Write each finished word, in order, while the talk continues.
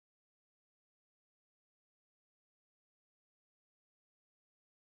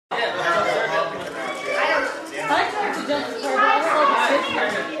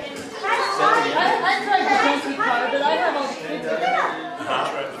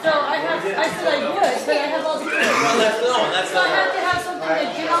I said I would, but I have all the kids. Well, that's so I have to have something to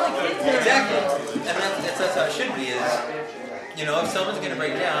get all the kids there. Exactly. And that's how it should be. Is, you know, if someone's going to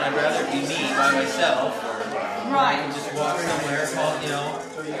break down, I'd rather be me by myself. Right. Just walk somewhere, you know,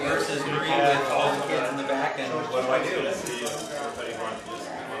 versus agree with all the kids in the back. And what do I do?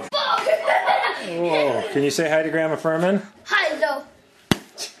 Oh, can you say hi to Grandma Fuhriman? Hi, though.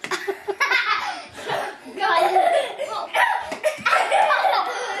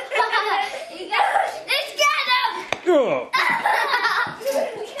 Let's get him! Oh.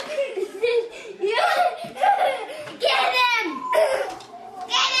 Get him!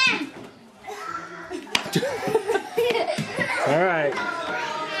 Get him! All right.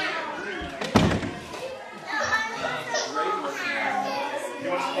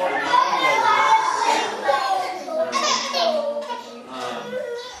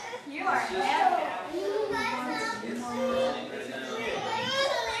 You are happy.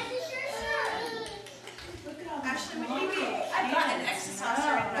 Actually, I've got an exercise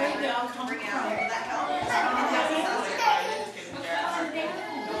right now. I'll bring out. That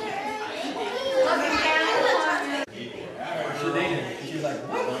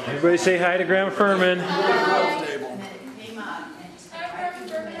Everybody say hi to Grandma Fuhriman.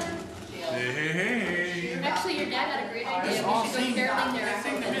 Actually, your dad had a great idea. We should go caroling there at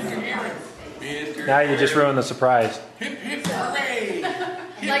Fuhriman. Now you just ruined the surprise. Hip, hip, hooray!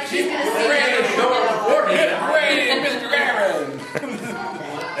 Like she's going to Hooray! sing. Hip, hooray, Mr. Aaron!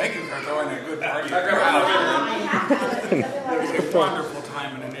 Thank you for throwing a good party. It's a wonderful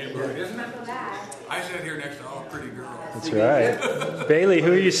time in the neighborhood, isn't it? I sit here next to all pretty girls. That's right. Bailey,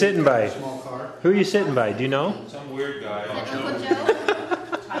 who are you sitting by? Who are you sitting by? Do you know? Some weird guy. Uncle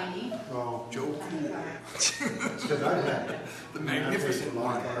Joe? Tiny. Oh, Joe Cool. The magnificent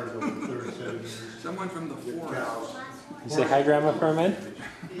one. Someone from the forest. You say hi, Grandma Fuhriman.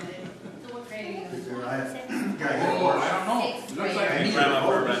 I don't know. Looks like a Grandma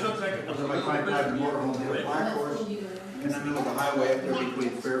Fuhriman.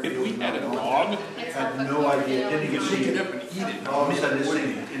 If we had a dog, had no idea, didn't even see it. Up and eat it. All of a sudden, this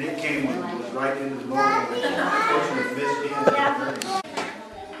thing, and it came and was right into the morning.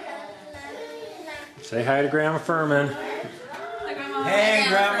 Say hi to Grandma Fuhriman. Hey,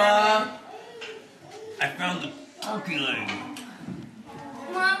 Grandma! I found the turkey leg.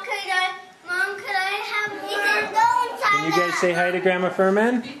 Mom, could I have these? Can you guys say hi to Grandma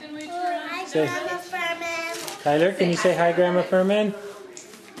Fuhriman? Say, Tyler, can you say hi, Grandma Fuhriman?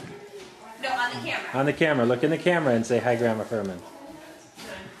 No, on the camera. On the camera. Look in the camera and say hi, Grandma Fuhriman.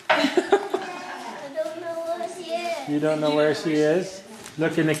 I don't know where she is. You don't know where she is?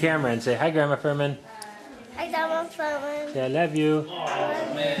 Look in the camera and say hi, Grandma Fuhriman. Hi, Grandma Fuhriman. Say I love you.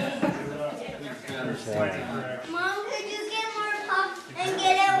 Mom, could you get more pop and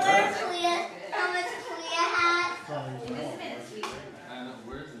get it where Clea, how much Clea had?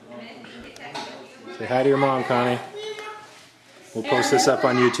 Say hi to your mom, Connie. We'll post this up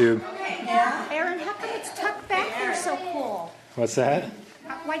on YouTube. Aaron, how come it's tucked back there so cool? What's that?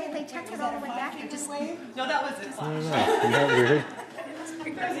 Why didn't they tuck it all the way back there? Just No, that was it. I don't know. Isn't that weird?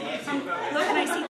 look, and I see